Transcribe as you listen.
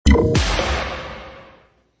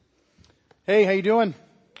Hey, how you doing?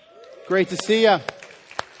 Great to see you.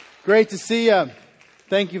 Great to see you.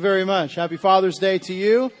 Thank you very much. Happy Father's Day to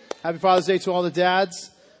you. Happy Father's Day to all the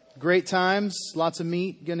dads. Great times. Lots of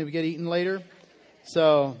meat going to get eaten later.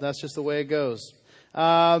 So that's just the way it goes.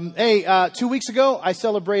 2 weeks ago, I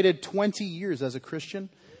celebrated 20 years as a Christian.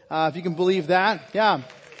 If you can believe that. Yeah.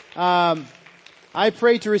 I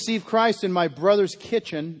prayed to receive Christ in my brother's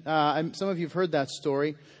kitchen. Some of you have heard that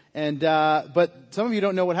story. But some of you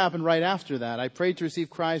don't know what happened right after that. I prayed to receive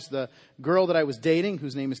Christ. The girl that I was dating,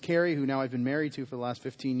 whose name is Carrie, who now I've been married to for the last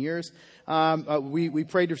 15 years, we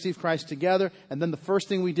prayed to receive Christ together. And then the first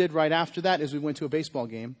thing we did right after that is we went to a baseball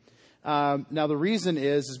game. Now the reason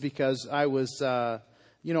is because I was,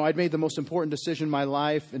 I'd made the most important decision in my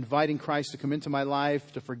life, inviting Christ to come into my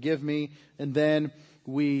life, to forgive me. And then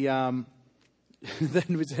we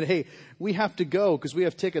said, hey, we have to go because we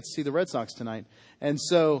have tickets to see the Red Sox tonight. And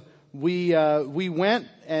so we went,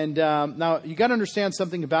 and now you got to understand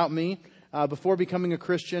something about me. Before becoming a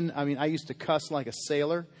Christian, I used to cuss like a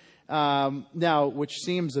sailor. Now, which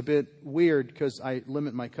seems a bit weird because I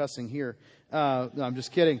limit my cussing here. No, I'm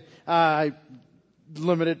just kidding. I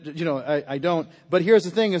limit it, I don't. But here's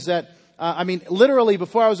the thing is that, literally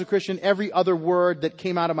before I was a Christian, every other word that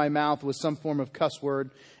came out of my mouth was some form of cuss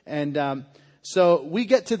word. And so we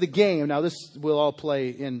get to the game. Now, this will all play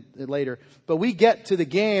in later. But we get to the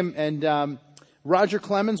game, and Roger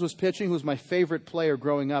Clemens was pitching, who was my favorite player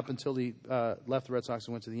growing up until he left the Red Sox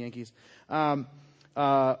and went to the Yankees.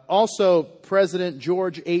 Also, President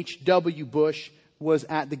George H.W. Bush was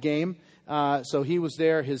at the game. So he was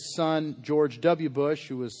there. His son, George W. Bush,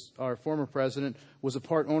 who was our former president, was a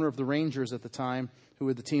part owner of the Rangers at the time, who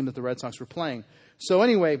were the team that the Red Sox were playing. So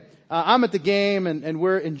anyway, I'm at the game,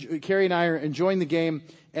 and Carrie and I are enjoying the game,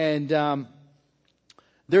 and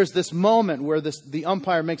there's this moment where the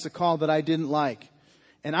umpire makes a call that I didn't like,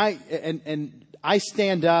 and I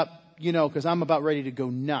stand up, because I'm about ready to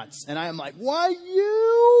go nuts, and I'm like, why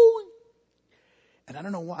you? And I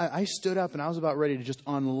don't know why I stood up, and I was about ready to just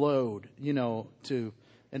unload, to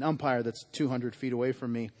an umpire that's 200 feet away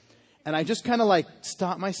from me, and I just kind of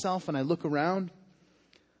stop myself, and I look around,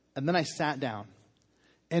 and then I sat down.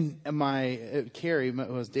 And Carrie, who I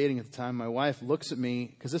was dating at the time, my wife looks at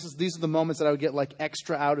me, because these are the moments that I would get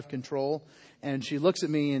extra out of control. And she looks at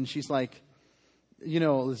me and she's like,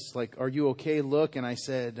 this are you okay look? And I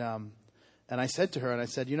said, to her,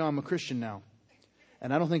 I'm a Christian now.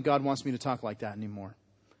 And I don't think God wants me to talk like that anymore.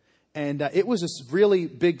 And it was this really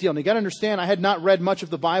big deal. And you got to understand, I had not read much of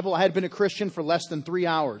the Bible. I had been a Christian for less than 3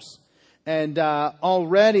 hours. And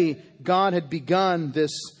already God had begun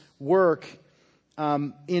this work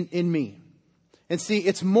in me. And see,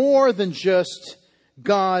 it's more than just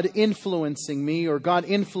God influencing me or God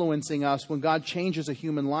influencing us when God changes a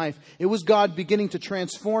human life. It was God beginning to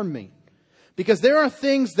transform me. Because there are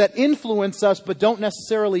things that influence us but don't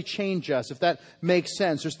necessarily change us, if that makes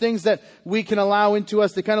sense. There's things that we can allow into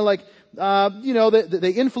us that kind of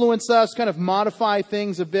they influence us, kind of modify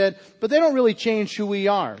things a bit, but they don't really change who we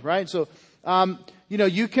are, right? So,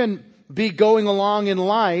 you can be going along in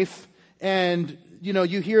life and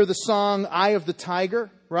you hear the song Eye of the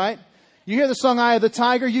Tiger, right? You hear the song Eye of the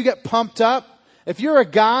Tiger, you get pumped up. If you're a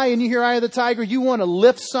guy and you hear Eye of the Tiger, you want to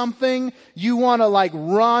lift something. You want to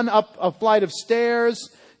run up a flight of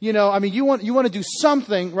stairs. You want to do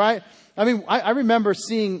something, right? I remember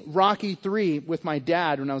seeing Rocky III with my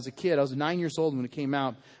dad when I was a kid. I was 9 years old when it came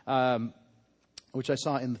out, which I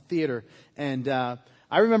saw in the theater. And I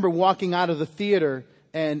remember walking out of the theater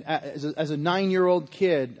and as a 9-year-old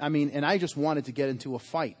kid, and I just wanted to get into a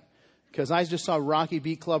fight because I just saw Rocky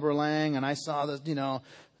beat Clubber Lang, and I saw this, dun,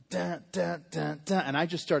 dun, dun, dun, and I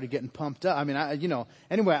just started getting pumped up.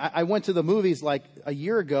 Anyway, I went to the movies a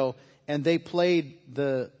year ago, and they played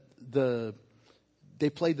the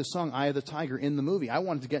song Eye of the Tiger in the movie. I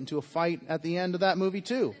wanted to get into a fight at the end of that movie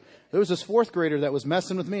too. There was this 4th grader that was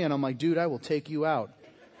messing with me, and I'm like, dude, I will take you out.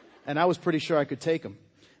 And I was pretty sure I could take him.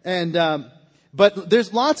 But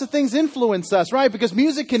there's lots of things influence us, right? Because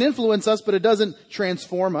music can influence us, but it doesn't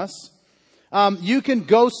transform us. You can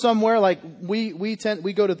go somewhere we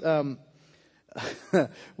go to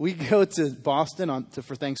we go to Boston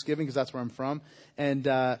for Thanksgiving because that's where I'm from. And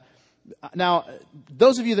now,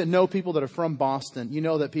 those of you that know people that are from Boston, you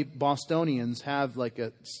know that Bostonians have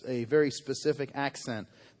a very specific accent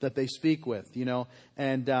that they speak with,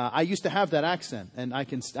 And I used to have that accent, and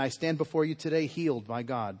I stand before you today healed by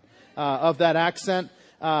God of that accent.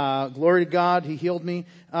 Glory to God, He healed me.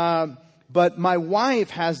 But my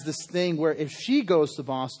wife has this thing where if she goes to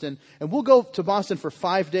Boston, and we'll go to Boston for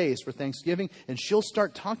 5 days for Thanksgiving, and she'll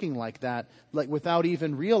start talking like that, like without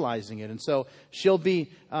even realizing it. And so we'll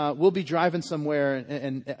be driving somewhere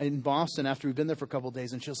in Boston after we've been there for a couple of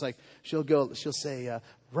days, and she'll say,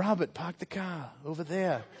 Robert, park the car over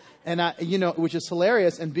there. And which is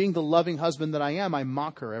hilarious. And being the loving husband that I am, I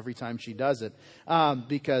mock her every time she does it,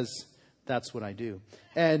 because that's what I do.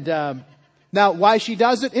 And now, why she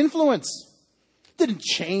does it? Influence. Didn't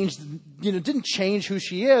change who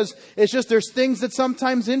she is. It's just there's things that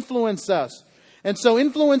sometimes influence us. And so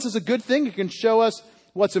influence is a good thing. It can show us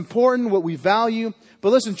what's important, what we value. But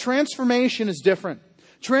listen, transformation is different.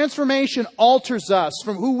 Transformation alters us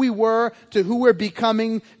from who we were to who we're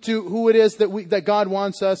becoming to who it is that God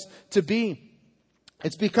wants us to be.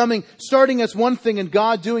 It's starting as one thing and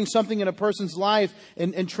God doing something in a person's life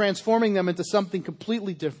and transforming them into something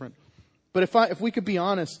completely different. But if we could be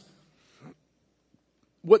honest,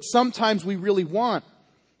 what sometimes we really want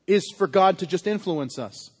is for God to just influence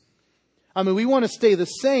us. I mean, we want to stay the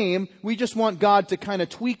same. We just want God to kind of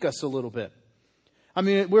tweak us a little bit. I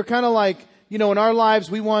mean, we're kind of like, in our lives,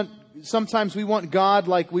 sometimes we want God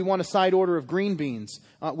like we want a side order of green beans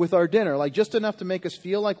with our dinner. Like just enough to make us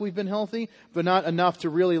feel like we've been healthy, but not enough to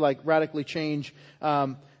really like radically change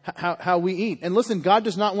how we eat. And listen, God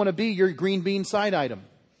does not want to be your green bean side item.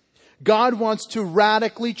 God wants to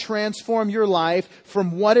radically transform your life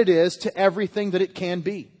from what it is to everything that it can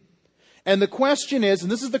be. And the question is,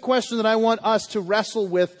 and this is the question that I want us to wrestle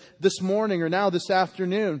with this morning or now this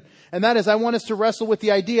afternoon, and that is I want us to wrestle with the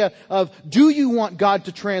idea of, do you want God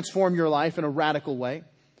to transform your life in a radical way?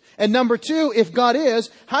 And number two, if God is,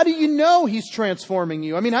 how do you know He's transforming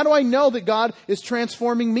you? I mean, how do I know that God is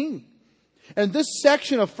transforming me? And this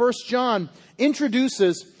section of 1 John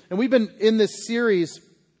introduces, and we've been in this series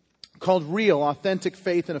called Real, Authentic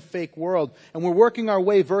Faith in a Fake World. And we're working our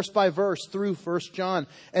way verse by verse through 1 John.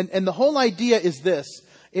 And the whole idea is this.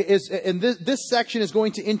 This section is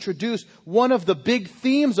going to introduce one of the big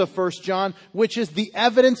themes of 1 John, which is the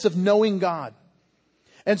evidence of knowing God.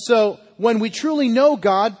 And so when we truly know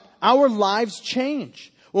God, our lives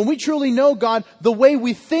change. When we truly know God, the way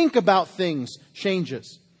we think about things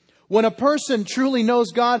changes. When a person truly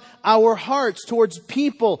knows God, our hearts towards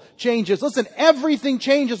people changes. Listen, everything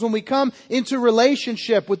changes when we come into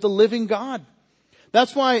relationship with the living God.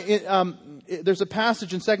 That's why there's a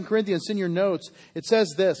passage in 2 Corinthians in your notes. It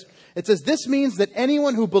says this. It says, this means that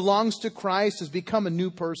anyone who belongs to Christ has become a new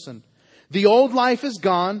person. The old life is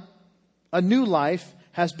gone. A new life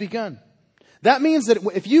has begun. That means that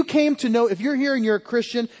if you're here and you're a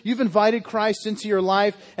Christian, you've invited Christ into your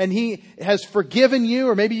life and He has forgiven you,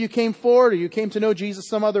 or maybe you came forward or you came to know Jesus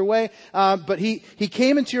some other way, but He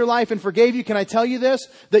came into your life and forgave you. Can I tell you this?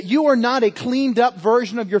 That you are not a cleaned up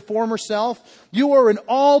version of your former self. You are an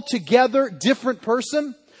altogether different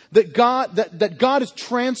person. That God is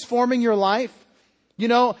transforming your life.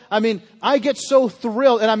 I get so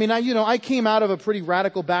thrilled. And I came out of a pretty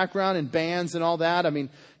radical background in bands and all that.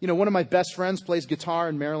 One of my best friends plays guitar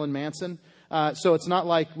in Marilyn Manson. So it's not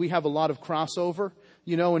like we have a lot of crossover,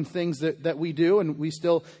 in things that we do, and we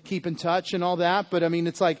still keep in touch and all that. But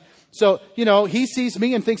it's like, he sees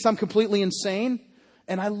me and thinks I'm completely insane.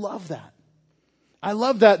 And I love that. I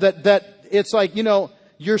love that it's like,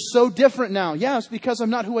 you're so different now. Yeah, it's because I'm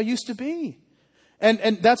not who I used to be.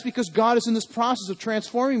 And that's because God is in this process of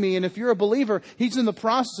transforming me. And if you're a believer, He's in the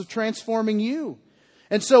process of transforming you.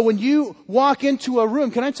 And so when you walk into a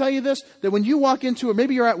room, can I tell you this? That when you walk into, or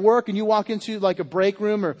maybe you're at work and you walk into like a break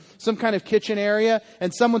room or some kind of kitchen area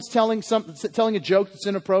and someone's telling a joke that's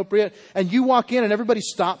inappropriate and you walk in and everybody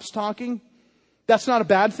stops talking, that's not a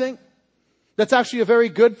bad thing. That's actually a very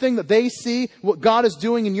good thing, that they see what God is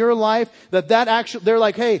doing in your life, they're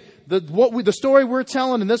like, hey, the story we're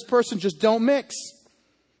telling and this person just don't mix.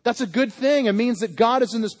 That's a good thing. It means that God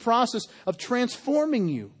is in this process of transforming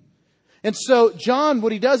you. And so John,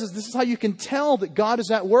 what he does is, this is how you can tell that God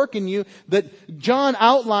is at work in you, that John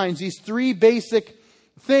outlines these three basic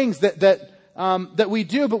things that we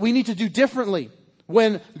do, but we need to do differently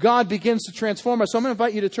when God begins to transform us. So I'm going to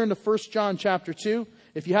invite you to turn to 1 John chapter 2.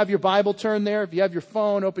 If you have your Bible, turn there. If you have your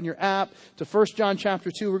phone, open your app to 1 John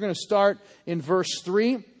chapter 2. We're going to start in verse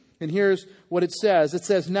 3. And here's what it says. It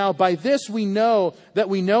says, now by this we know that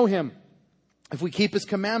we know Him, if we keep His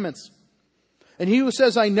commandments. And he who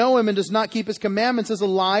says, I know Him, and does not keep His commandments is a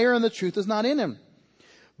liar, and the truth is not in him.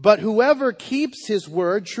 But whoever keeps His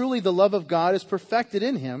word, truly the love of God is perfected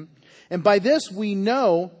in him. And by this we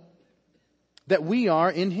know that we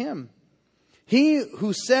are in Him. He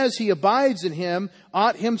who says he abides in Him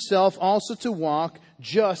ought himself also to walk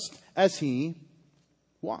just as He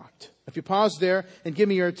walked. If you pause there and give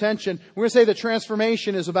me your attention, we're going to say that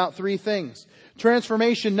transformation is about three things.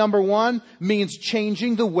 Transformation, number one, means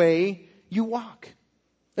changing the way you walk.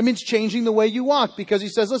 It means changing the way you walk, because he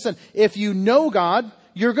says, listen, if you know God,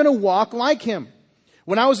 you're going to walk like Him.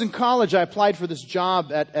 When I was in college, I applied for this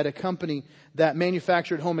job at a company that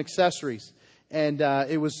manufactured home accessories. And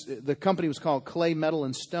the company was called Clay, Metal,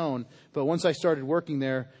 and Stone. But once I started working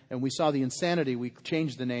there and we saw the insanity, we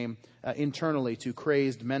changed the name internally to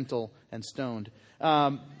Crazed, Mental, and Stoned.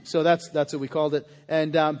 So that's what we called it.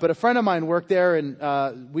 And but a friend of mine worked there,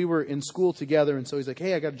 and we were in school together. And so he's like,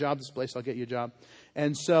 hey, I got a job at this place. I'll get you a job.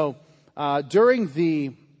 And so during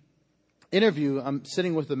the interview, I'm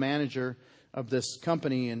sitting with the manager of this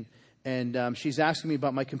company, and she's asking me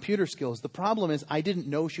about my computer skills. The problem is I didn't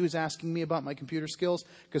know she was asking me about my computer skills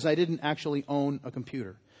because I didn't actually own a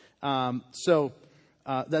computer. Let me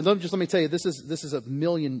tell you, this is a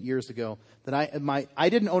million years ago that I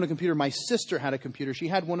didn't own a computer. My sister had a computer. She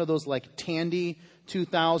had one of those like Tandy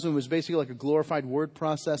 2000. It was basically like a glorified word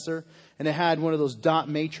processor, and it had one of those dot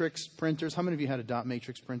matrix printers. How many of you had a dot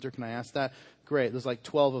matrix printer? Can I ask that? Great. There's like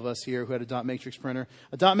 12 of us here who had a dot matrix printer.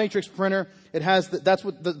 A dot matrix printer, it has that's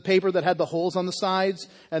what the paper that had the holes on the sides,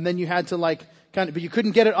 and then you had to but you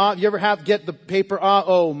couldn't get it off. You ever get the paper off?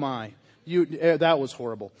 Oh my. That was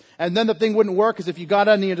horrible. And then the thing wouldn't work, because if you got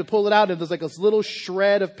it and you had to pull it out, and there's like this little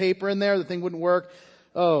shred of paper in there, the thing wouldn't work.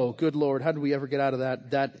 Oh, good Lord. How did we ever get out of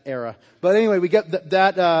that era? But anyway, we get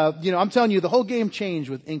that, I'm telling you, the whole game changed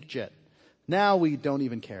with inkjet. Now we don't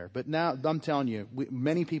even care. But now, I'm telling you,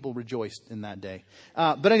 many people rejoiced in that day.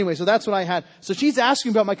 But anyway, so that's what I had. So she's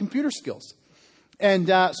asking about my computer skills. And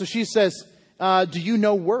so she says, do you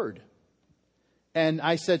know Word? And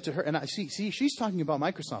I said to her, and she's talking about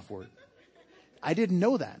Microsoft Word. I didn't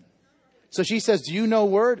know that. So she says, do you know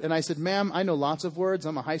Word? And I said, ma'am, I know lots of words.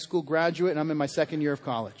 I'm a high school graduate, and I'm in my second year of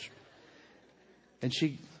college. And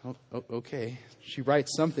okay. She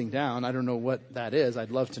writes something down. I don't know what that is. I'd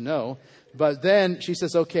love to know. But then she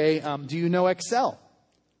says, okay, do you know Excel?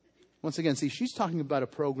 Once again, she's talking about a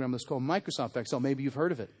program that's called Microsoft Excel. Maybe you've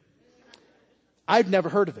heard of it. I've never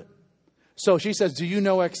heard of it. So she says, do you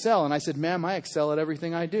know Excel? And I said, ma'am, I excel at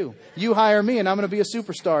everything I do. You hire me, and I'm going to be a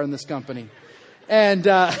superstar in this company. And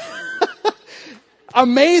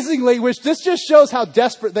amazingly, which this just shows how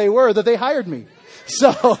desperate they were, that they hired me.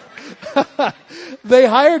 So they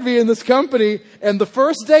hired me in this company, and the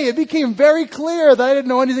first day it became very clear that I didn't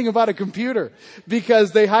know anything about a computer,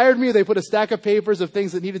 because they hired me. They put a stack of papers of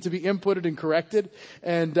things that needed to be inputted and corrected.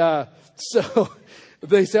 And so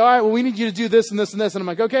they say, all right, well, we need you to do this and this and this. And I'm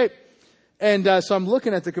like, okay. And so I'm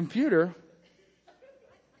looking at the computer.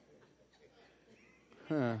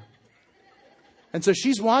 And so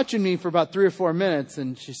she's watching me for about 3 or 4 minutes,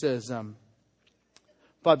 and she says,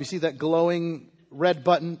 Bob, you see that glowing red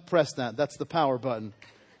button? Press that. That's the power button.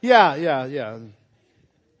 Yeah.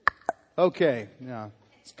 Okay. Yeah,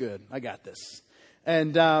 it's good. I got this.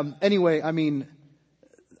 And anyway, I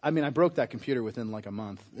broke that computer within like a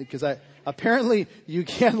month, because apparently you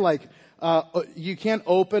can't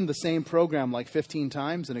open the same program like 15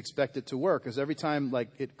 times and expect it to work, because every time like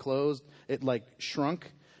it closed, it like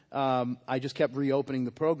shrunk. I just kept reopening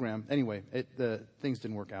the program. Anyway, the things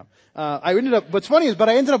didn't work out. I ended up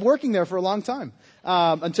working there for a long time.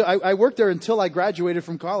 Until I worked there until I graduated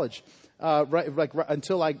from college. From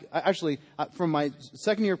my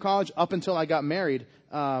second year of college up until I got married,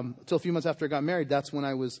 until a few months after I got married. That's when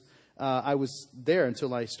I was there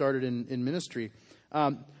until I started in ministry.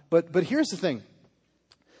 But here's the thing.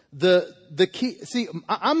 The key,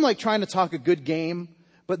 I'm like trying to talk a good game,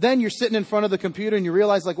 but then you're sitting in front of the computer and you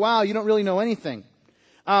realize like, wow, you don't really know anything.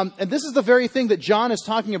 And this is the very thing that John is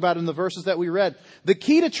talking about in the verses that we read. The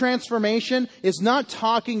key to transformation is not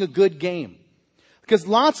talking a good game. Because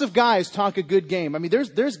lots of guys talk a good game. I mean,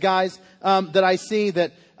 there's guys that I see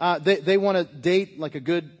that they want to date like a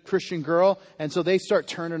good Christian girl, and so they start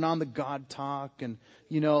turning on the God talk, and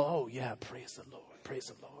oh yeah, praise the Lord,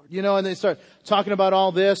 and they start talking about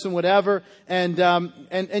all this and whatever, and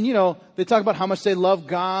they talk about how much they love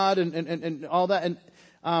God and all that,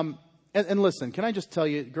 and listen, can I just tell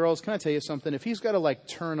you, girls, can I tell you something? If he's got to like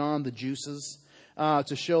turn on the juices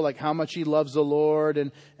to show like how much he loves the Lord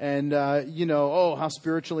and how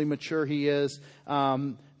spiritually mature he is,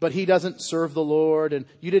 but he doesn't serve the Lord, and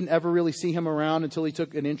you didn't ever really see him around until he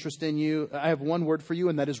took an interest in you, I have one word for you,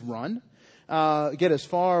 and that is run. Get as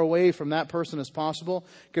far away from that person as possible,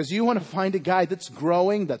 because you want to find a guy that's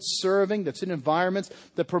growing, that's serving, that's in environments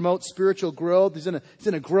that promote spiritual growth. He's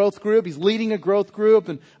in a growth group. He's leading a growth group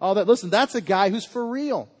and all that. Listen, that's a guy who's for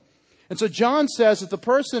real. And so John says that the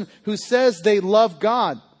person who says they love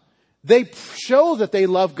God, They show that they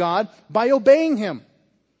love God by obeying Him.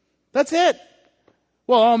 That's it.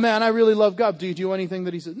 Well, oh man, I really love God. Do you do anything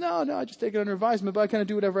that He says? No, I just take it under advisement, but I kind of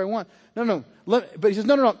do whatever I want. No. But He says,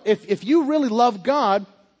 no. If you really love God,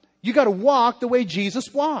 you got to walk the way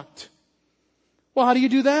Jesus walked. Well, how do you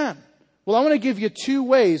do that? Well, I want to give you two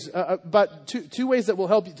ways, but two ways that will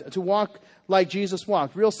help you to walk like Jesus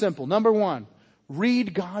walked. Real simple. Number one,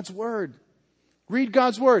 read God's Word. Read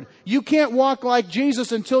God's Word. You can't walk like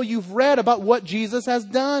Jesus until you've read about what Jesus has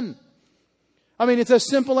done. I mean, it's as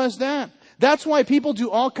simple as that. That's why people do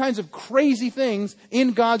all kinds of crazy things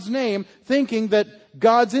in God's name, thinking that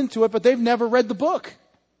God's into it, but they've never read the book.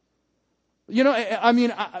 You know, I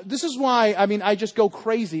mean, this is why, I just go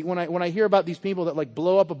crazy when I hear about these people that like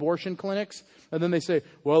blow up abortion clinics, and then they say,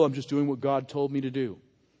 well, I'm just doing what God told me to do.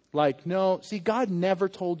 Like, no, see, God never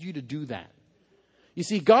told you to do that. You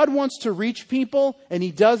see, God wants to reach people, and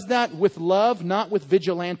He does that with love, not with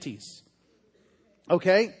vigilantes.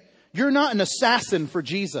 Okay? You're not an assassin for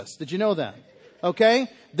Jesus. Did you know that? Okay?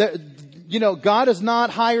 God has not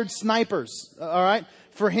hired snipers. All right?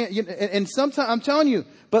 For Him, and sometimes, I'm telling you,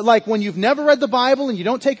 but like when you've never read the Bible and you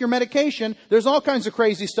don't take your medication, there's all kinds of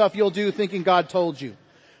crazy stuff you'll do thinking God told you.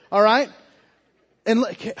 All right? And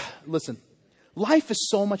listen, life is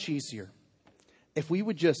so much easier if we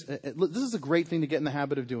would just, this is a great thing to get in the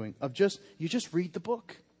habit of doing, you just read the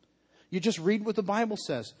book. You just read what the Bible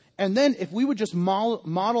says. And then if we would just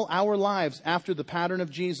model our lives after the pattern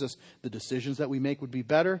of Jesus, the decisions that we make would be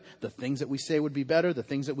better, the things that we say would be better, the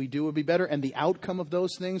things that we do would be better, and the outcome of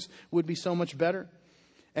those things would be so much better.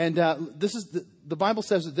 And this is the Bible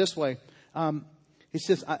says it this way. It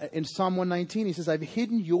says in Psalm 119, He says, I've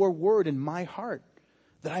hidden your word in my heart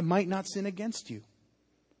that I might not sin against you.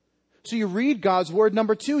 So you read God's word.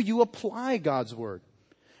 Number two, you apply God's word.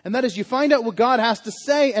 And that is, you find out what God has to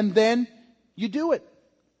say, and then you do it.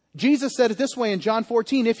 Jesus said it this way in John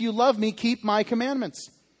 14, if you love me, keep my commandments.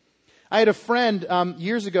 I had a friend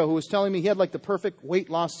years ago who was telling me he had like the perfect weight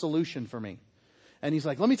loss solution for me. And he's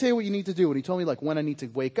like, let me tell you what you need to do. And he told me like when I need to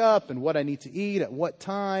wake up and what I need to eat at what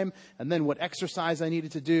time, and then what exercise I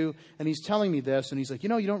needed to do. And he's telling me this, and he's like, you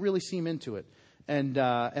don't really seem into it. And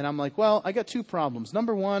I'm like, well, I got two problems.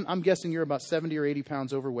 Number one, I'm guessing you're about 70 or 80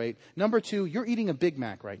 pounds overweight. Number two, you're eating a Big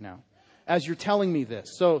Mac right now as you're telling me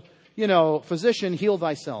this. So, physician, heal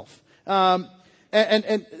thyself. And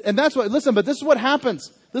that's what, listen, but this is what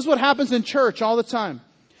happens. This is what happens in church all the time.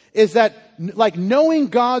 Is that, like, knowing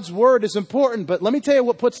God's word is important. But let me tell you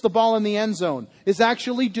what puts the ball in the end zone. Is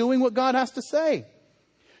actually doing what God has to say.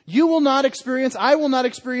 I will not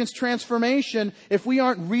experience transformation if we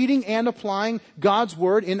aren't reading and applying God's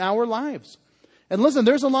word in our lives. And listen,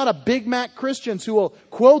 there's a lot of Big Mac Christians who will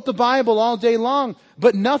quote the Bible all day long,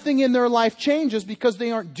 but nothing in their life changes because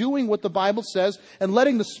they aren't doing what the Bible says and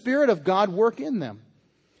letting the Spirit of God work in them.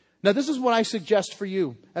 Now, this is what I suggest for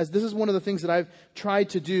you, as this is one of the things that I've tried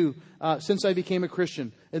to do since I became a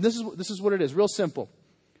Christian. And this is what it is, real simple.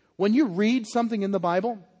 When you read something in the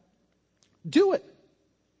Bible, do it.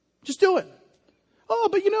 Just do it. Oh,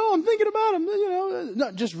 but I'm thinking about him.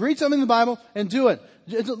 No, just read something in the Bible and do it.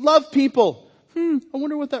 Love people. I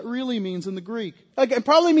wonder what that really means in the Greek. It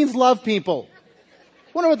probably means love people.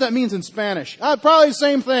 Wonder what that means in Spanish. Probably the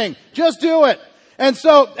same thing. Just do it. And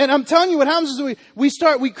I'm telling you, what happens is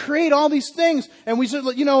we create all these things, and we sort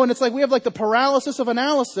of, and it's like we have like the paralysis of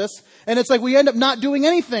analysis, and it's like we end up not doing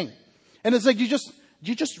anything. And it's like you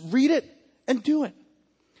just read it and do it.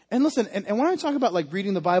 And listen, and when I talk about like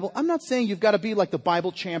reading the Bible, I'm not saying you've got to be like the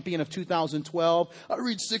Bible champion of 2012. I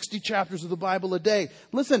read 60 chapters of the Bible a day.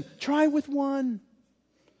 Listen, try with one.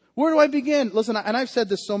 Where do I begin? Listen, and I've said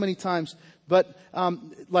this so many times, but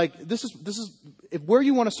this is where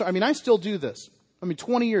you want to start. I still do this.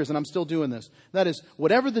 20 years and I'm still doing this. That is,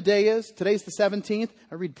 whatever the day is, today's the 17th,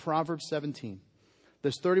 I read Proverbs 17.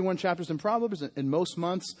 There's 31 chapters in Proverbs. In most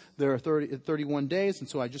months, there are 31 days. And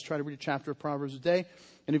so I just try to read a chapter of Proverbs a day.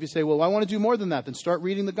 And if you say, well, I want to do more than that, then start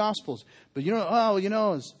reading the Gospels. But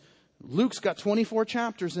Luke's got 24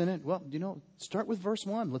 chapters in it. Well, start with verse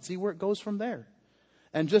 1. Let's see where it goes from there.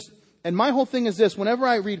 And my whole thing is this. Whenever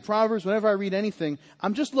I read Proverbs, whenever I read anything,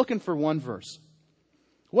 I'm just looking for one verse.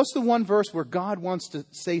 What's the one verse where God wants to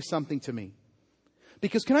say something to me?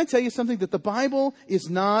 Because can I tell you something? That the Bible is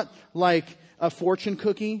not like a fortune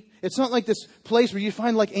cookie. It's not like this place where you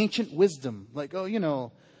find like ancient wisdom. Like, oh,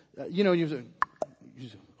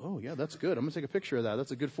 oh yeah, that's good. I'm going to take a picture of that.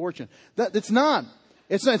 That's a good fortune. It's not.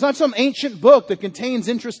 It's not some ancient book that contains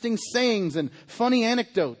interesting sayings and funny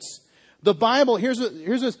anecdotes. The Bible, here's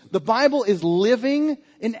this. The Bible is living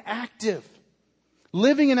and active.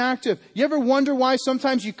 Living and active. You ever wonder why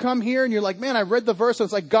sometimes you come here and you're like, man, I read the verse, and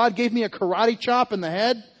it's like God gave me a karate chop in the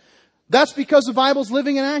head? That's because the Bible's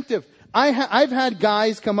living and active. I've had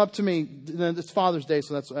guys come up to me. It's Father's Day,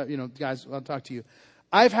 so that's, guys, I'll talk to you.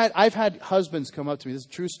 I've had husbands come up to me. This is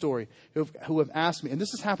a true story, who have asked me, and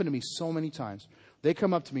this has happened to me so many times. They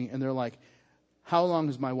come up to me and they're like, how long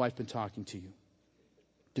has my wife been talking to you?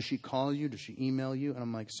 Does she call you? Does she email you? And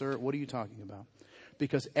I'm like, sir, what are you talking about?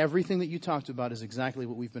 Because everything that you talked about is exactly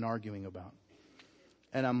what we've been arguing about.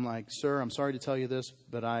 And I'm like, sir, I'm sorry to tell you this,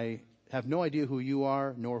 but I have no idea who you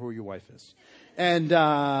are, nor who your wife is. And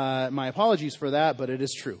my apologies for that, but it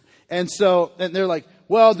is true. And they're like,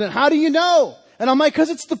 well, then how do you know? And I'm like, because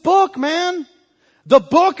it's the book, man. The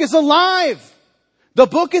book is alive. The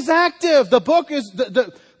book is active. The book is,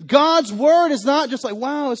 God's word is not just like,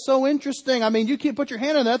 wow, it's so interesting. I mean, you can't put your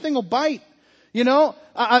hand on that thing will bite. You know,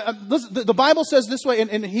 listen, the Bible says this way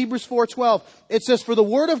in Hebrews 4:12. It says, for the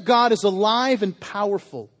word of God is alive and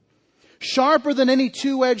powerful, sharper than any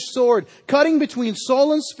two-edged sword, cutting between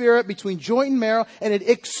soul and spirit, between joint and marrow, and it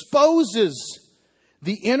exposes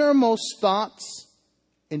the innermost thoughts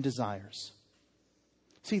and desires.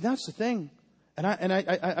 See, that's the thing. And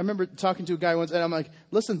I remember talking to a guy once, and I'm like,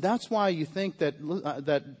 listen, that's why you think that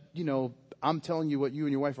I'm telling you what you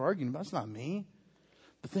and your wife are arguing about. That's not me.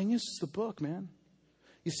 The thing is, it's the book, man.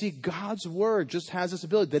 You see, God's word just has this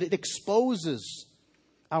ability that it exposes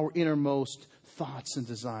our innermost thoughts and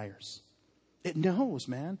desires. It knows,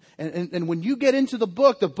 man. And when you get into the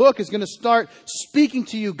book is going to start speaking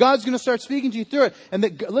to you. God's going to start speaking to you through it.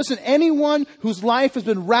 And listen, anyone whose life has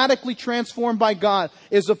been radically transformed by God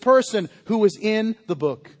is a person who is in the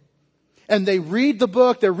book. And they read the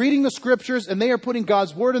book, they're reading the scriptures, and they are putting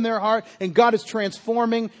God's word in their heart, and God is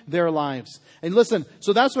transforming their lives. And listen,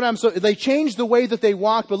 so that's what they changed the way that they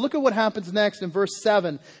walk, but look at what happens next in verse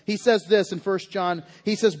 7. He says this in 1 John.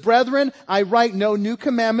 He says, brethren, I write no new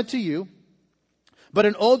commandment to you, but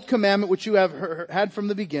an old commandment which you have had from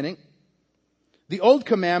the beginning. The old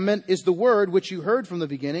commandment is the word which you heard from the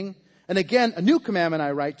beginning. And again, a new commandment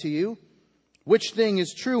I write to you, which thing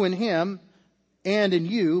is true in him and in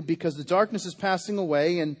you, because the darkness is passing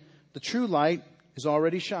away and the true light is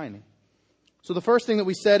already shining. So the first thing that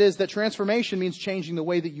we said is that transformation means changing the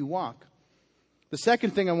way that you walk. The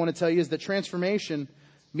second thing I want to tell you is that transformation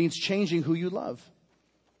means changing who you love.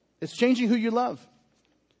 It's changing who you love.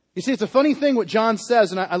 You see, it's a funny thing what John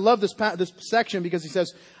says, and I love this section because he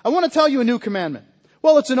says, I want to tell you a new commandment.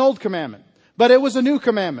 Well, it's an old commandment, but it was a new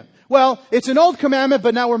commandment. Well, it's an old commandment,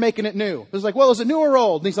 but now we're making it new. It's like, well, is it new or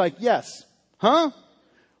old? And he's like, yes. Huh?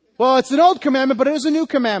 Well, it's an old commandment, but it is a new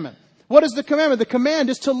commandment. What is the commandment? The command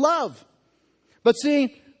is to love. But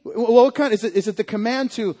see, what kind is it? Is it the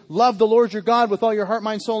command to love the Lord your God with all your heart,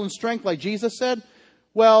 mind, soul, and strength, like Jesus said?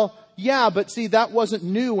 Well, yeah, but see, that wasn't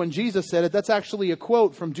new when Jesus said it. That's actually a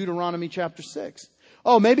quote from Deuteronomy chapter 6.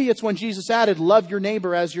 Oh, maybe it's when Jesus added, love your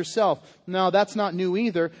neighbor as yourself. No, that's not new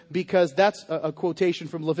either, because that's a quotation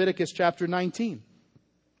from Leviticus chapter 19.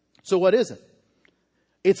 So what is it?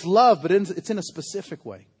 It's love, but it's in a specific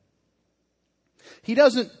way. He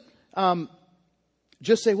doesn't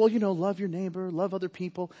just say, well, love your neighbor, love other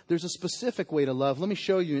people. There's a specific way to love. Let me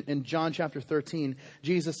show you in John chapter 13.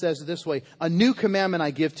 Jesus says it this way, a new commandment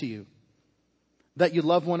I give to you, that you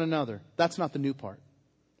love one another. That's not the new part.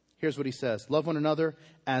 Here's what he says. Love one another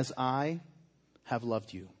as I have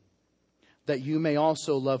loved you, that you may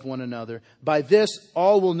also love one another. By this,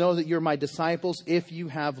 all will know that you're my disciples if you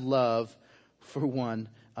have love for one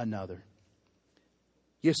another.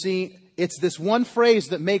 You see, it's this one phrase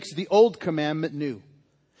that makes the old commandment new.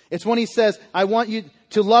 It's when he says, I want you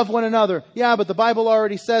to love one another. Yeah, but the Bible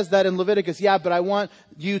already says that in Leviticus. Yeah, but I want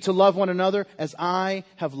you to love one another as I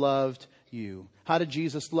have loved you. How did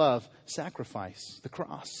Jesus love? Sacrifice, the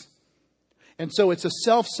cross. And so it's a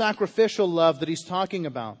self-sacrificial love that he's talking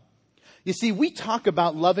about. You see, we talk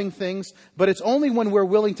about loving things, but it's only when we're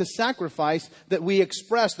willing to sacrifice that we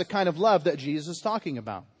express the kind of love that Jesus is talking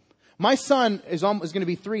about. My son is going to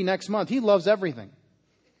be 3 next month. He loves everything.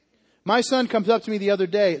 My son comes up to me the other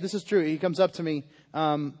day. This is true. He comes up to me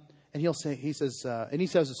and he says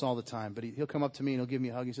this all the time, but he'll come up to me and he'll give me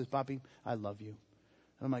a hug. He says, Papi, I love you.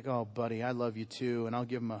 And I'm like, oh, buddy, I love you too. And I'll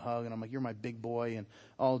give him a hug. And I'm like, you're my big boy and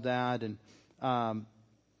all that. And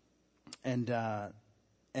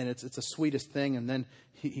it's the sweetest thing. And then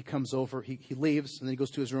he comes over, he leaves, and then he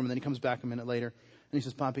goes to his room, and then he comes back a minute later, and he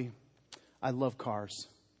says, Papi, I love cars.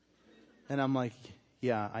 And I'm like,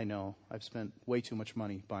 yeah, I know. I've spent way too much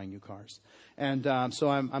money buying new cars. And so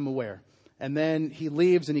I'm aware. And then he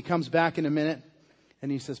leaves, and he comes back in a minute,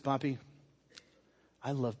 and he says, Papi,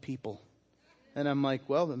 I love people. And I'm like,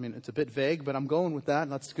 well, I mean, it's a bit vague, but I'm going with that.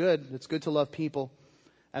 That's good. It's good to love people.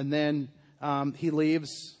 And then he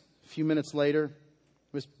leaves a few minutes later.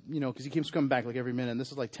 It was, because he keeps coming back like every minute. And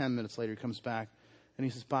this is like 10 minutes later, he comes back. And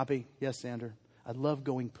he says, Papi, yes, Sander, I love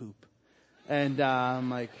going poop. And I'm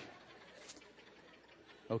like,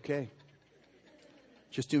 okay.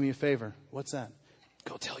 Just do me a favor. What's that?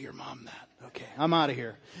 Go tell your mom that. Okay, I'm out of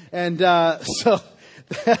here. And but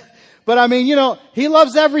I mean, he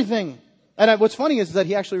loves everything. And what's funny is that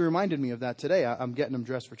he actually reminded me of that today. I'm getting him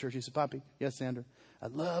dressed for church. He said, Papi, yes, Sander, I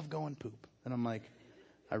love going poop. And I'm like,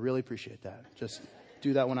 I really appreciate that. Just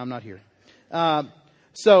do that when I'm not here. But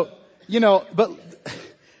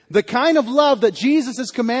the kind of love that Jesus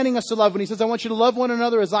is commanding us to love when he says, I want you to love one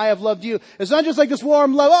another as I have loved you. It's not just like this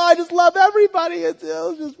warm love. Oh, I just love everybody.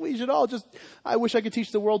 I wish I could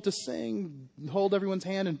teach the world to sing, hold everyone's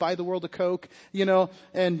hand and buy the world a Coke,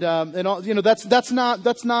 and all, that's not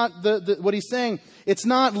what he's saying. It's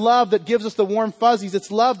not love that gives us the warm fuzzies.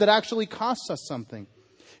 It's love that actually costs us something.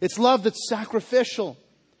 It's love that's sacrificial.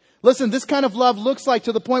 Listen, this kind of love looks like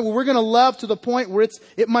to the point where we're going to love to the point where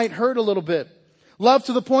it might hurt a little bit. Love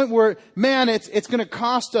to the point where, man, it's going to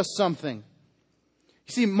cost us something.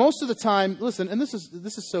 You see, most of the time, listen, and this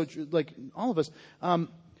is so true, like all of us,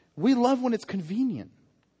 we love when it's convenient,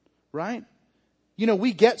 right?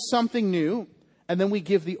 We get something new, and then we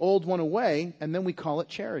give the old one away, and then we call it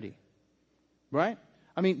charity, right?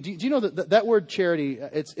 I mean, do you know that word charity,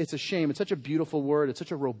 it's a shame. It's such a beautiful word. It's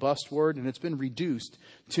such a robust word, and it's been reduced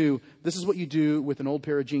to, this is what you do with an old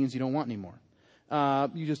pair of jeans you don't want anymore.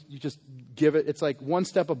 You just give it. It's like one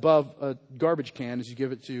step above a garbage can as you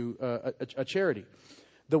give it to a charity.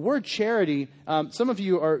 The word charity, some of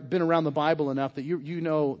you are been around the Bible enough that you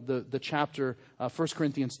know the chapter 1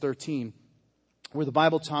 Corinthians 13, where the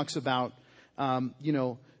Bible talks about love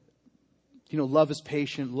is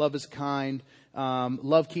patient, love is kind,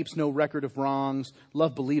 love keeps no record of wrongs,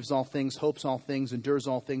 love believes all things, hopes all things, endures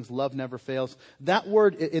all things, love never fails. That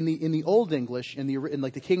word in the Old English, in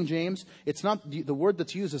like the King James, it's not the word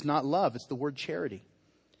that's used is not love, it's the word charity.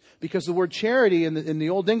 Because the word charity in the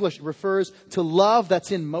Old English refers to love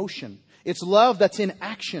that's in motion. It's love that's in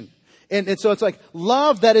action. And so it's like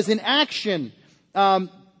love that is in action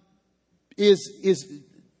is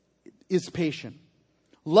patient.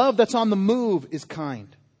 Love that's on the move is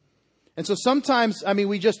kind. And so sometimes, I mean,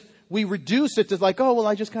 we reduce it to like, oh, well,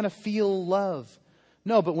 I just kind of feel love.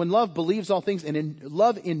 No, but when love believes all things and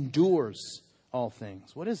love endures all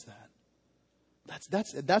things, what is that?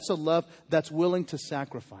 That's a love that's willing to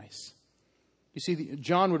sacrifice. You see,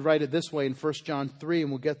 John would write it this way in 1 John 3,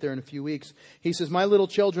 and we'll get there in a few weeks. He says, my little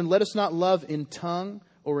children, let us not love in tongue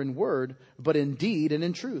or in word, but in deed and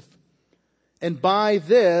in truth. And by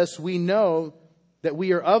this we know that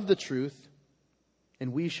we are of the truth,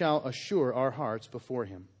 and we shall assure our hearts before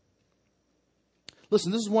Him.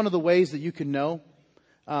 Listen, this is one of the ways that you can know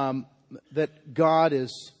that God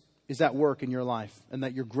is at work in your life and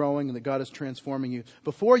that you're growing and that God is transforming you.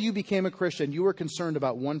 Before you became a Christian, you were concerned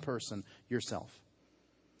about one person, yourself.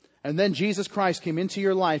 And then Jesus Christ came into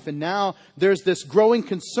your life, and now there's this growing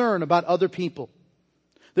concern about other people.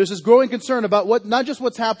 There's this growing concern about not just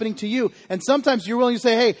what's happening to you. And sometimes you're willing to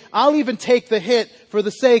say, hey, I'll even take the hit for the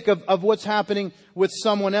sake of what's happening with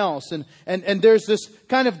someone else. And there's this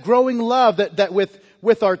kind of growing love that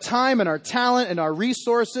with our time and our talent and our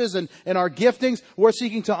resources and our giftings, we're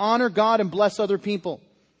seeking to honor God and bless other people.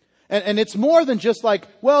 And it's more than just like,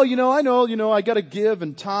 well, I know, I got to give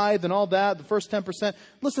and tithe and all that, the first 10%.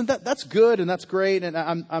 Listen, that's good and that's great. And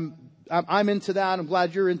I'm into that. I'm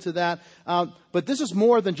glad you're into that. But this is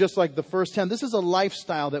more than just like the first 10. This is a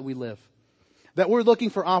lifestyle that we live. That we're looking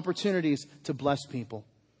for opportunities to bless people.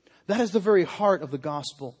 That is the very heart of the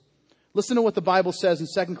gospel. Listen to what the Bible says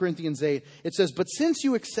in 2 Corinthians 8. It says, but since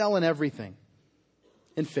you excel in everything,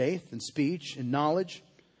 in faith, in speech, in knowledge,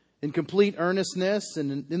 in complete earnestness,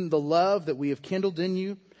 and in the love that we have kindled in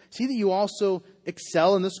you, see that you also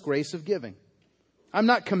excel in this grace of giving. I'm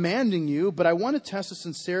not commanding you, but I want to test the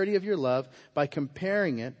sincerity of your love by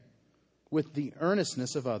comparing it with the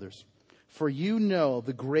earnestness of others. For you know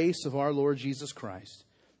the grace of our Lord Jesus Christ,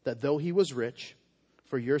 that though He was rich,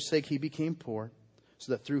 for your sake He became poor,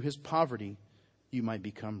 so that through His poverty you might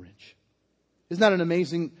become rich. Isn't that an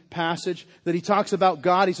amazing passage that he talks about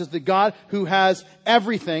God? He says the God who has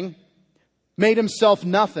everything made Himself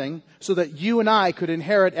nothing so that you and I could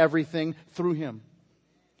inherit everything through Him.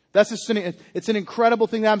 It's an incredible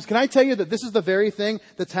thing that happens. Can I tell you that this is the very thing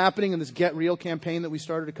that's happening in this Get Real campaign that we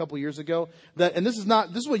started a couple years ago? And this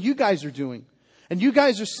is what you guys are doing. And you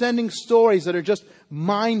guys are sending stories that are just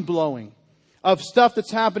mind-blowing of stuff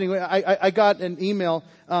that's happening. I got an email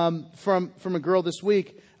from a girl this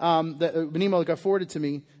week, an email that got forwarded to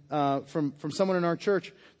me from someone in our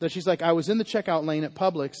church, that she's like, I was in the checkout lane at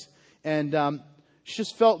Publix, and she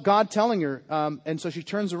just felt God telling her. And so she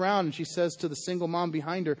turns around and she says to the single mom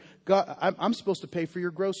behind her, God, I'm supposed to pay for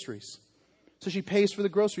your groceries. So she pays for the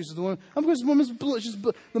groceries. The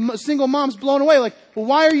single mom's blown away. Like, well,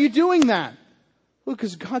 why are you doing that? Well,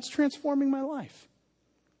 because God's transforming my life.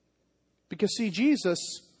 Because, see,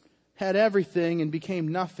 Jesus had everything and became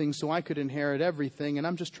nothing so I could inherit everything. And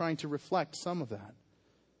I'm just trying to reflect some of that.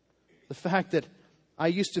 The fact that I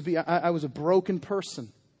used to be, I was a broken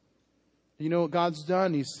person. You know what God's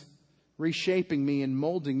done? He's reshaping me and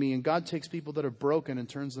molding me. And God takes people that are broken and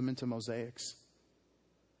turns them into mosaics.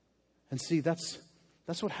 And see, that's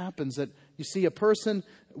what happens. That you see, a person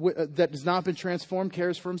that has not been transformed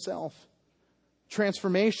cares for himself.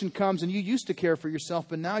 Transformation comes, and you used to care for yourself,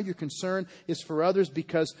 but now your concern is for others,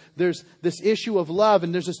 because there's this issue of love,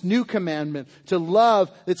 and there's this new commandment to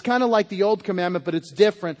love. It's kind of like the old commandment, but it's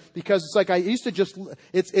different, because it's like I used to just,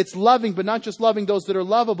 it's loving, but not just loving those that are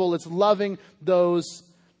lovable. It's loving those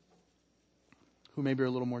who maybe are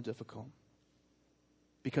a little more difficult,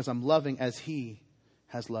 because I'm loving as He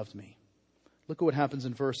has loved me. Look at what happens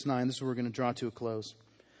in verse 9. This is where we're going to draw to a close.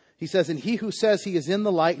 He says, and he who says he is in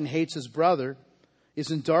the light and hates his brother is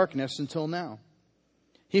in darkness until now.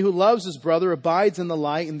 He who loves his brother abides in the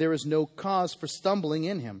light, and there is no cause for stumbling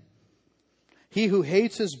in him. He who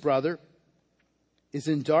hates his brother is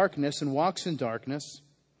in darkness and walks in darkness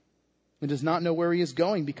and does not know where he is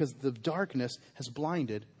going, because the darkness has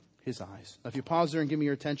blinded his eyes. Now, if you pause there and give me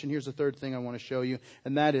your attention, here's the third thing I want to show you,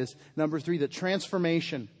 and that is, number 3, that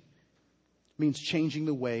transformation means changing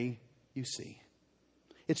the way you see.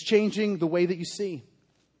 It's changing the way that you see.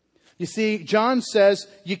 You see, John says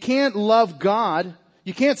you can't love God.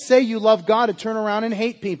 You can't say you love God and turn around and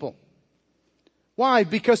hate people. Why?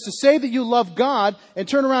 Because to say that you love God and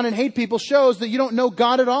turn around and hate people shows that you don't know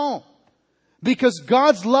God at all. Because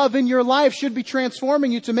God's love in your life should be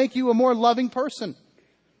transforming you to make you a more loving person.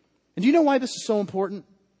 And do you know why this is so important?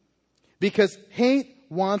 Because hate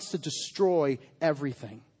wants to destroy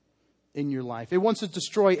everything in your life. It wants to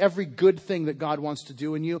destroy every good thing that God wants to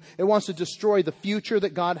do in you. It wants to destroy the future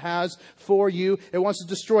that God has for you. It wants to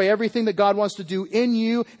destroy everything that God wants to do in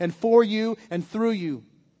you and for you and through you.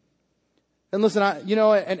 And listen,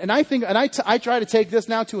 I try to take this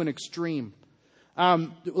now to an extreme.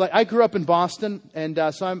 Like I grew up in Boston, and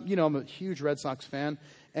so I'm a huge Red Sox fan.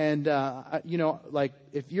 And like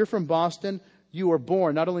if you're from Boston, you were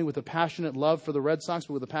born not only with a passionate love for the Red Sox,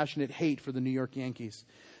 but with a passionate hate for the New York Yankees.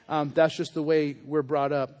 That's just the way we're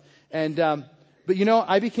brought up. And but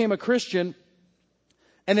I became a Christian,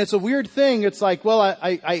 and it's a weird thing. It's like, well,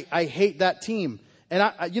 I hate that team, and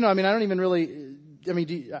I don't even really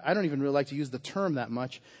like to use the term that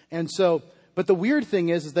much. And so, but the weird thing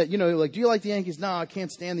is that do you like the Yankees? No, I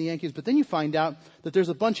can't stand the Yankees. But then you find out that there's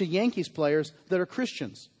a bunch of Yankees players that are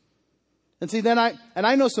Christians. And see, then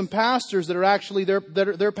I know some pastors that are actually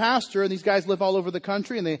they're pastor, and these guys live all over the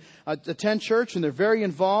country, and they attend church, and they're very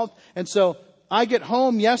involved. And so I get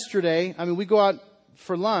home yesterday. we go out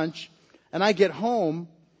for lunch, and I get home,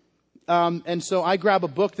 and so I grab a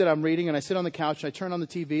book that I'm reading, and I sit on the couch, and I turn on the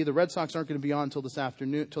TV. The Red Sox aren't going to be on until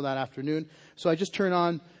that afternoon. So I just turn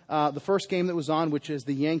on the first game that was on, which is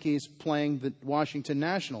the Yankees playing the Washington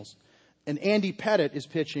Nationals, and Andy Pettitte is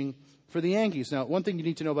pitching for the Yankees. Now, one thing you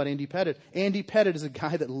need to know about Andy Pettitte is a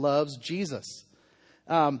guy that loves Jesus.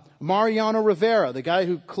 Mariano Rivera, the guy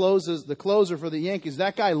who the closer for the Yankees,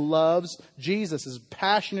 that guy loves Jesus, is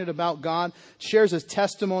passionate about God, shares his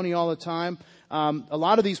testimony all the time. A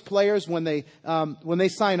lot of these players, when they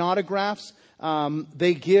sign autographs,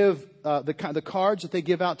 they give the cards that they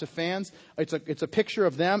give out to fans. It's a picture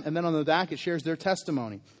of them, and then on the back it shares their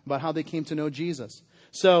testimony about how they came to know Jesus.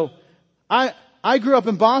 So I grew up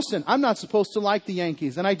in Boston. I'm not supposed to like the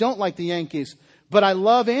Yankees, and I don't like the Yankees, but I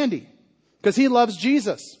love Andy because he loves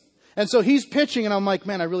Jesus. And so he's pitching, and I'm like,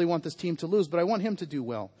 man, I really want this team to lose, but I want him to do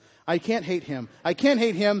well. I can't hate him. I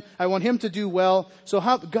want him to do well. So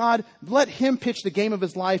God, let him pitch the game of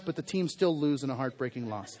his life, but the team still lose in a heartbreaking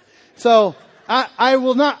loss. So I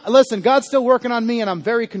will not, listen, God's still working on me, and I'm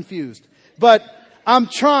very confused. But I'm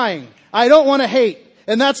trying. I don't want to hate.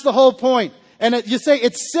 And that's the whole point. And you say,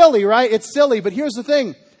 it's silly, right? It's silly. But here's the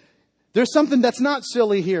thing. There's something that's not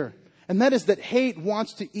silly here. And that is that hate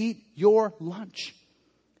wants to eat your lunch.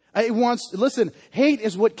 Hate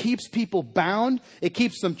is what keeps people bound. It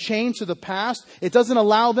keeps them chained to the past. It doesn't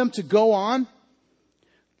allow them to go on.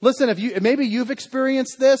 Listen, maybe you've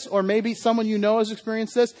experienced this, or maybe someone you know has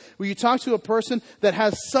experienced this, where you talk to a person that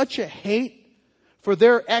has such a hate for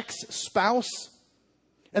their ex-spouse,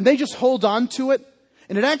 and they just hold on to it,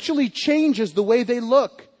 and it actually changes the way they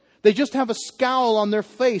look. They just have a scowl on their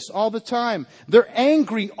face all the time. They're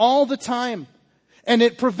angry all the time. And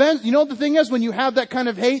it prevents, you know the thing is, when you have that kind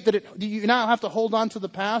of hate, you now have to hold on to the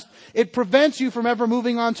past, it prevents you from ever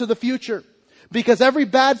moving on to the future. Because every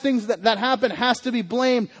bad thing that happened has to be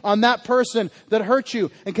blamed on that person that hurt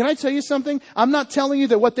you. And can I tell you something? I'm not telling you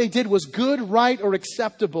that what they did was good, right, or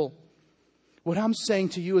acceptable. What I'm saying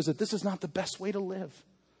to you is that this is not the best way to live.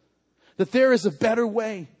 That there is a better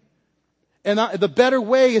way. And the better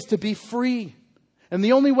way is to be free. And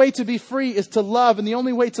the only way to be free is to love. And the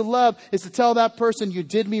only way to love is to tell that person, you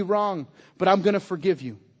did me wrong, but I'm going to forgive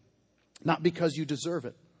you. Not because you deserve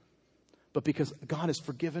it, but because God has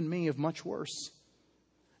forgiven me of much worse.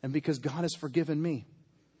 And because God has forgiven me,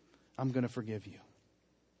 I'm going to forgive you.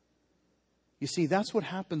 You see, that's what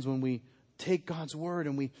happens when we take God's word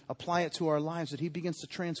and we apply it to our lives, that He begins to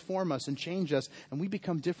transform us and change us, and we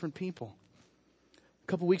become different people. A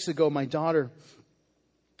couple weeks ago, my daughter,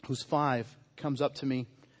 who's 5, comes up to me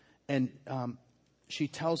and she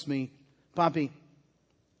tells me, Papi,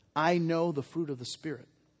 I know the fruit of the Spirit.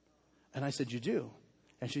 And I said, you do?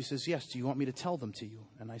 And she says, yes. Do you want me to tell them to you?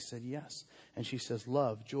 And I said, yes. And she says,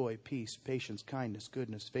 love, joy, peace, patience, kindness,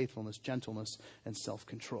 goodness, faithfulness, gentleness, and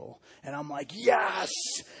self-control. And I'm like, yes!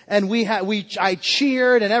 And I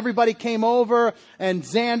cheered, and everybody came over, and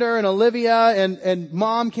Xander and Olivia and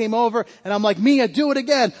Mom came over, and I'm like, Mia, do it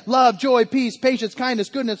again. Love, joy, peace, patience, kindness,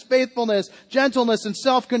 goodness, faithfulness, gentleness, and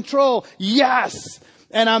self-control. Yes!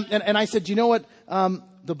 And I said, you know what?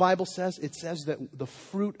 The Bible says, it says that the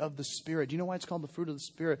fruit of the Spirit. Do you know why it's called the fruit of the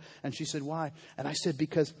Spirit? And she said, why? And I said,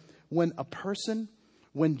 because when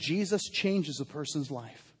Jesus changes a person's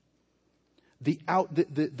life, the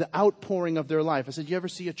outpouring of their life. I said, you ever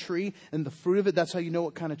see a tree and the fruit of it? That's how you know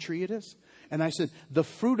what kind of tree it is. And I said, the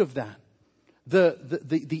fruit of that,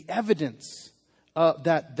 the evidence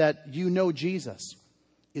that you know Jesus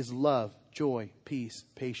is love, joy, peace,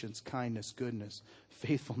 patience, kindness, goodness,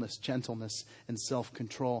 faithfulness, gentleness, and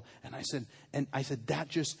self-control. And I said,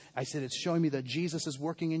 it's showing me that Jesus is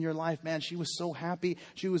working in your life. Man, she was so happy.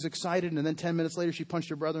 She was excited. And then 10 minutes later, she punched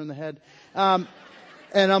her brother in the head. And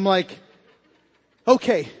I'm like,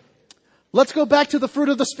 okay, let's go back to the fruit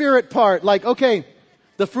of the Spirit part. Like, okay,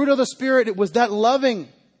 the fruit of the Spirit, it was that loving.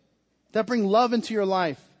 That bring love into your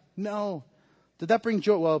life? No. Did that bring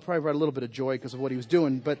joy? Well, it probably brought a little bit of joy because of what he was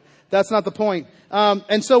doing, but that's not the point.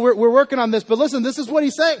 And so we're working on this. But listen, this is what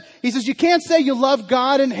he's saying. He says, you can't say you love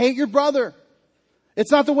God and hate your brother. It's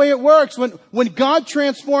not the way it works. When God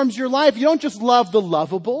transforms your life, you don't just love the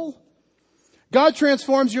lovable. God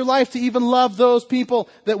transforms your life to even love those people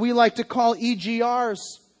that we like to call EGRs.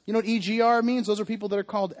 You know what EGR means? Those are people that are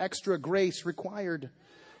called extra grace required,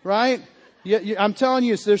 right? I'm telling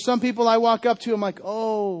you, so there's some people I walk up to, I'm like,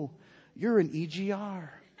 oh, you're an EGR.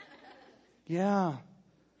 Yeah.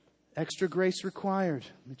 Extra grace required.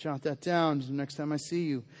 Let me jot that down the next time I see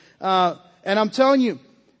you. And I'm telling you,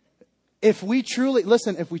 if we truly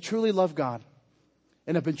love God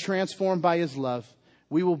and have been transformed by His love,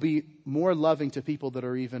 we will be more loving to people that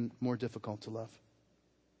are even more difficult to love.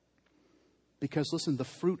 Because listen, the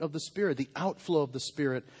fruit of the Spirit, the outflow of the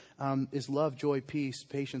Spirit is love, joy, peace,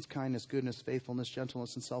 patience, kindness, goodness, faithfulness,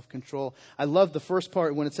 gentleness, and self-control. I love the first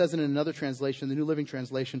part when it says it in another translation, the New Living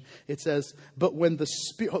Translation. It says, but when the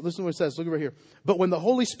Spirit, listen to what it says, look right here. But when the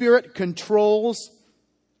Holy Spirit controls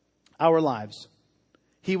our lives,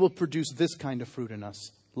 He will produce this kind of fruit in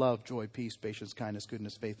us. Love, joy, peace, patience, kindness,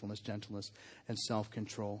 goodness, faithfulness, gentleness, and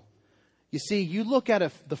self-control. You see, you look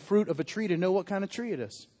at the fruit of a tree to know what kind of tree it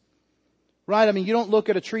is. Right? I mean, you don't look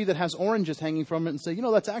at a tree that has oranges hanging from it and say,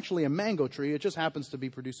 that's actually a mango tree. It just happens to be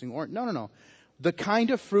producing orange. No. The kind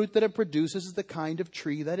of fruit that it produces is the kind of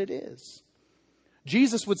tree that it is.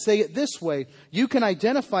 Jesus would say it this way. You can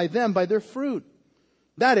identify them by their fruit.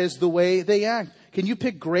 That is the way they act. Can you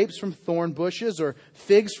pick grapes from thorn bushes or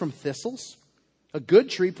figs from thistles? A good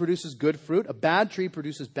tree produces good fruit. A bad tree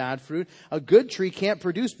produces bad fruit. A good tree can't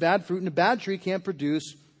produce bad fruit, and a bad tree can't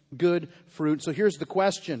produce good fruit. So here's the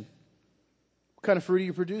question. What kind of fruit are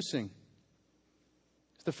you producing?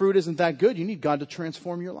 If the fruit isn't that good, you need God to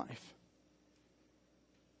transform your life.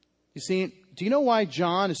 You see, do you know why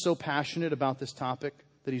John is so passionate about this topic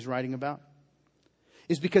that he's writing about?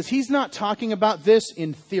 It's because he's not talking about this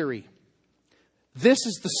in theory. This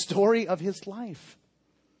is the story of his life.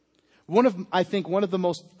 I think one of the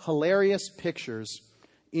most hilarious pictures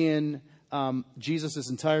in Jesus'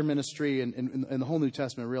 entire ministry and the whole New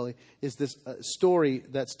Testament really is this story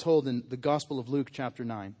that's told in the Gospel of Luke chapter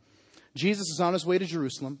 9. Jesus is on his way to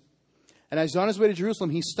Jerusalem, And as he's on his way to Jerusalem,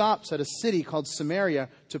 he stops at a city called Samaria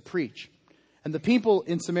to preach. And the people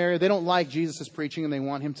in Samaria, they don't like Jesus' preaching and they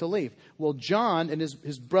want him to leave. Well, John and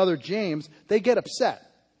his brother James, they get upset.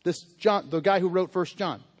 This John, the guy who wrote 1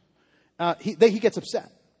 John, he gets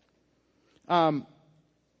upset.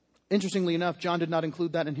 Interestingly enough, John did not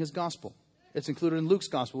include that in his gospel. It's included in Luke's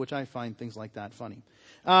gospel, which I find things like that funny.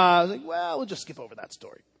 We'll just skip over that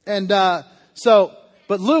story. And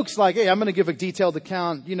but Luke's like, hey, I'm going to give a detailed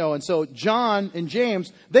account, And so John and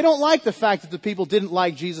James, they don't like the fact that the people didn't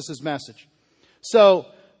like Jesus' message. So,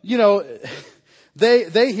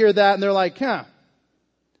 they hear that and they're like, huh.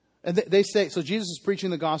 And they say, so Jesus is preaching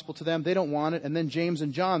the gospel to them. They don't want it. And then James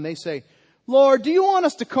and John, they say, Lord, do you want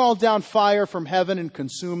us to call down fire from heaven and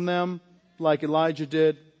consume them like Elijah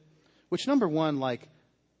did? Which, number one,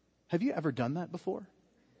 have you ever done that before?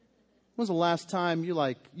 When was the last time you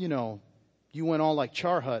went all like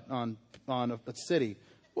Char Hut on a city?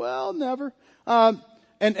 Well, never. And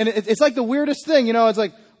it's like the weirdest thing, It's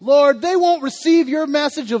like, Lord, they won't receive your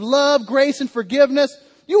message of love, grace, and forgiveness.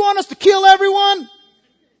 You want us to kill everyone?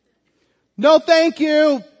 No, thank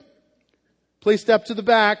you. Please step to the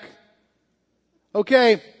back.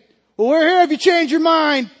 Okay. Well, we're here if you change your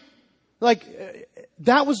mind.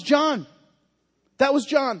 That was John. That was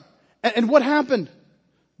John. And what happened?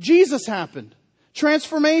 Jesus happened.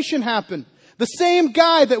 Transformation happened. The same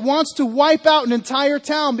guy that wants to wipe out an entire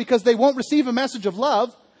town because they won't receive a message of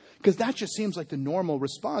love, because that just seems like the normal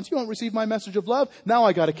response. You won't receive my message of love? Now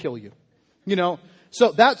I got to kill you.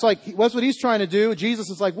 So that's what he's trying to do. Jesus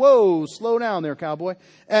is like, whoa, slow down there, cowboy.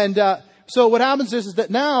 And so what happens is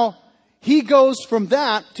that now he goes from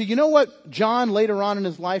that to, you know what John later on in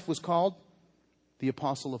his life was called? The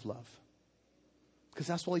apostle of love. Because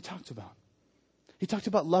that's what he talked about. He talked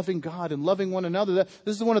about loving God and loving one another.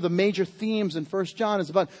 This is one of the major themes in 1 John.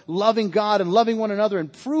 It's about loving God and loving one another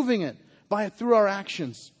and proving it through our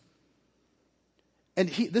actions. And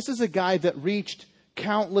this is a guy that reached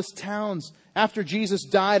countless towns. After Jesus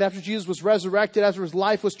died, after Jesus was resurrected, after his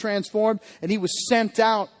life was transformed, and he was sent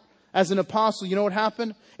out as an apostle, you know what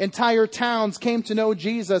happened? Entire towns came to know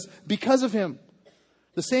Jesus because of him.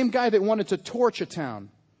 The same guy that wanted to torch a town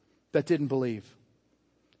that didn't believe,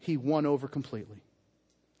 he won over completely.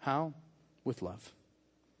 How? With love.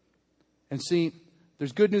 And see,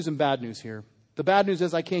 there's good news and bad news here. The bad news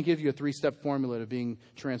is I can't give you a 3-step formula to being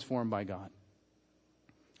transformed by God.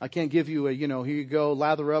 I can't give you here you go,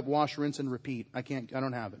 lather up, wash, rinse, and repeat. I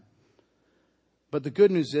don't have it. But the good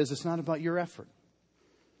news is it's not about your effort.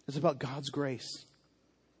 It's about God's grace.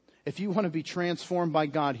 If you want to be transformed by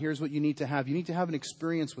God, here's what you need to have. You need to have an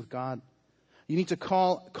experience with God. You need to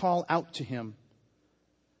call out to Him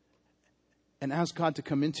and ask God to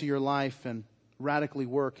come into your life and radically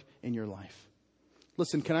work in your life.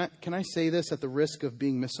 Listen, can I say this at the risk of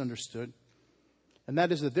being misunderstood? And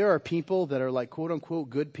that is that there are people that are like quote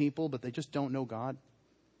unquote good people, but they just don't know God.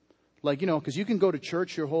 Because you can go to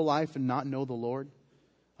church your whole life and not know the Lord.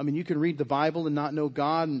 I mean, you can read the Bible and not know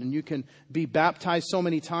God, and you can be baptized so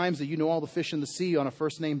many times that you know all the fish in the sea on a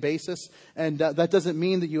first name basis. And that doesn't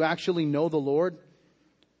mean that you actually know the Lord.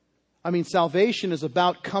 I mean, salvation is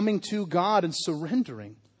about coming to God and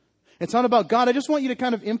surrendering. It's not about, God, I just want you to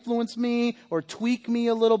kind of influence me or tweak me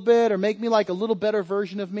a little bit or make me like a little better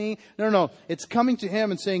version of me. No. It's coming to Him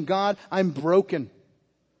and saying, God, I'm broken.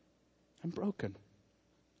 I'm broken.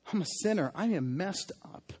 I'm a sinner. I am messed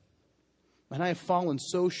up. And I have fallen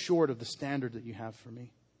so short of the standard that you have for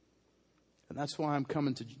me. And that's why I'm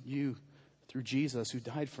coming to you through Jesus who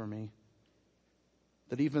died for me.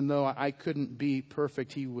 That even though I couldn't be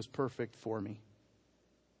perfect, He was perfect for me.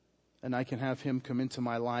 And I can have Him come into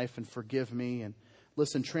my life and forgive me. And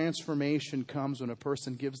listen, transformation comes when a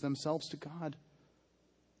person gives themselves to God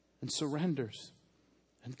and surrenders.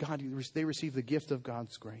 And God, they receive the gift of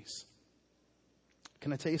God's grace.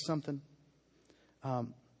 Can I tell you something?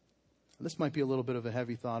 This might be a little bit of a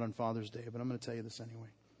heavy thought on Father's Day, but I'm going to tell you this anyway.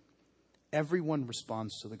 Everyone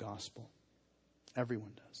responds to the gospel.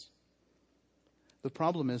 Everyone does. The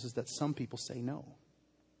problem is that some people say no.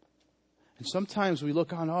 And sometimes we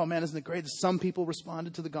look on, oh man, isn't it great that some people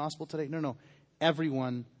responded to the gospel today? No.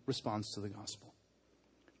 Everyone responds to the gospel.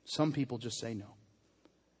 Some people just say no.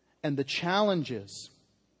 And the challenge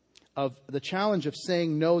of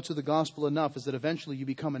saying no to the gospel enough is that eventually you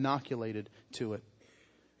become inoculated to it.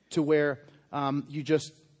 To where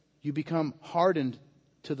you become hardened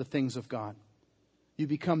to the things of God. You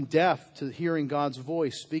become deaf to hearing God's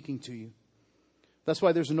voice speaking to you. That's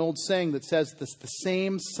why there's an old saying that says this: the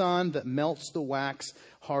same sun that melts the wax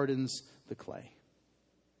hardens the clay.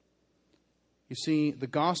 You see, the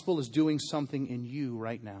gospel is doing something in you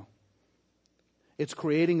right now. It's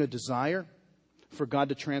creating a desire for God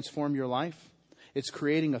to transform your life. It's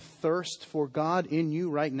creating a thirst for God in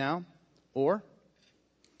you right now. Or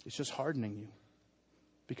it's just hardening you.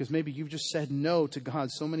 Because maybe you've just said no to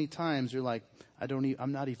God so many times, you're like,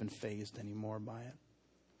 I'm not even fazed anymore by it.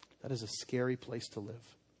 That is a scary place to live.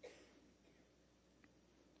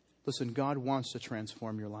 Listen, God wants to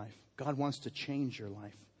transform your life. God wants to change your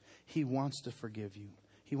life. He wants to forgive you.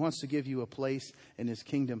 He wants to give you a place in His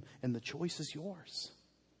kingdom. And the choice is yours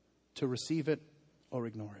to receive it or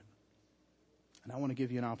ignore it. And I want to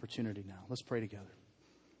give you an opportunity now. Let's pray together.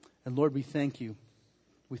 And Lord, we thank you.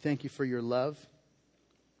 We thank you for your love.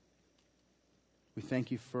 We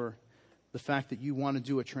thank you for the fact that you want to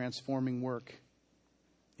do a transforming work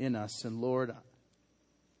in us. And Lord,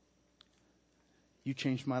 you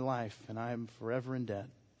changed my life, and I am forever in debt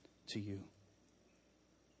to you.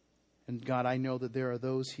 And God, I know that there are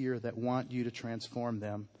those here that want you to transform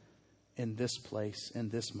them in this place, in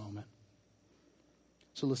this moment.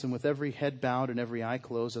 So listen, with every head bowed and every eye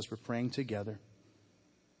closed as we're praying together,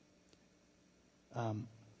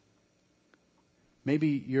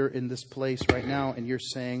 maybe you're in this place right now and you're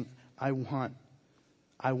saying, I want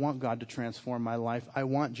God to transform my life. I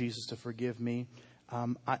want Jesus to forgive me.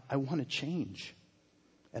 I want to change.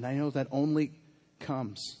 And I know that only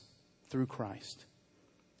comes through Christ.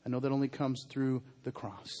 I know that only comes through the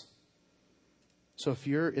cross. So if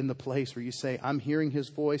you're in the place where you say, I'm hearing His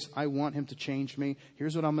voice, I want Him to change me,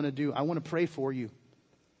 here's what I'm going to do. I want to pray for you.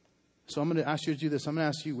 So I'm going to ask you to do this. I'm going to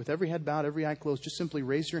ask you, with every head bowed, every eye closed, just simply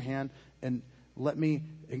raise your hand and let me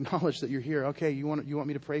acknowledge that you're here. Okay, you want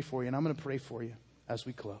me to pray for you, and I'm going to pray for you as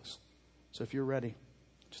we close. So if you're ready,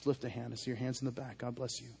 just lift a hand. I see your hands in the back. God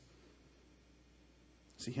bless you.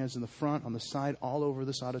 I see hands in the front, on the side, all over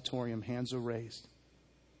this auditorium. Hands are raised.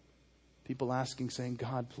 People asking, saying,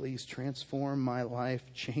 God, please transform my life.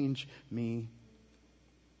 Change me.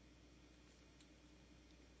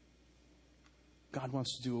 God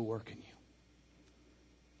wants to do a work in you.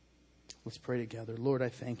 Let's pray together. Lord, I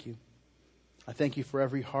thank you. I thank you for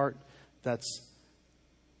every heart that's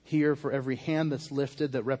here, for every hand that's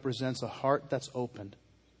lifted that represents a heart that's opened.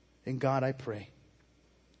 And God, I pray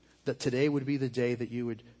that today would be the day that you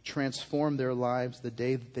would transform their lives, the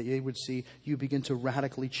day that they would see you begin to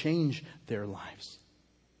radically change their lives.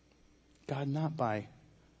 God, not by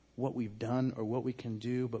what we've done or what we can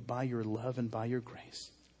do, but by your love and by your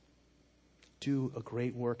grace. Do a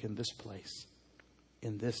great work in this place,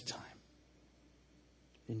 in this time.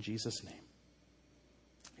 In Jesus' name,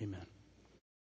 amen.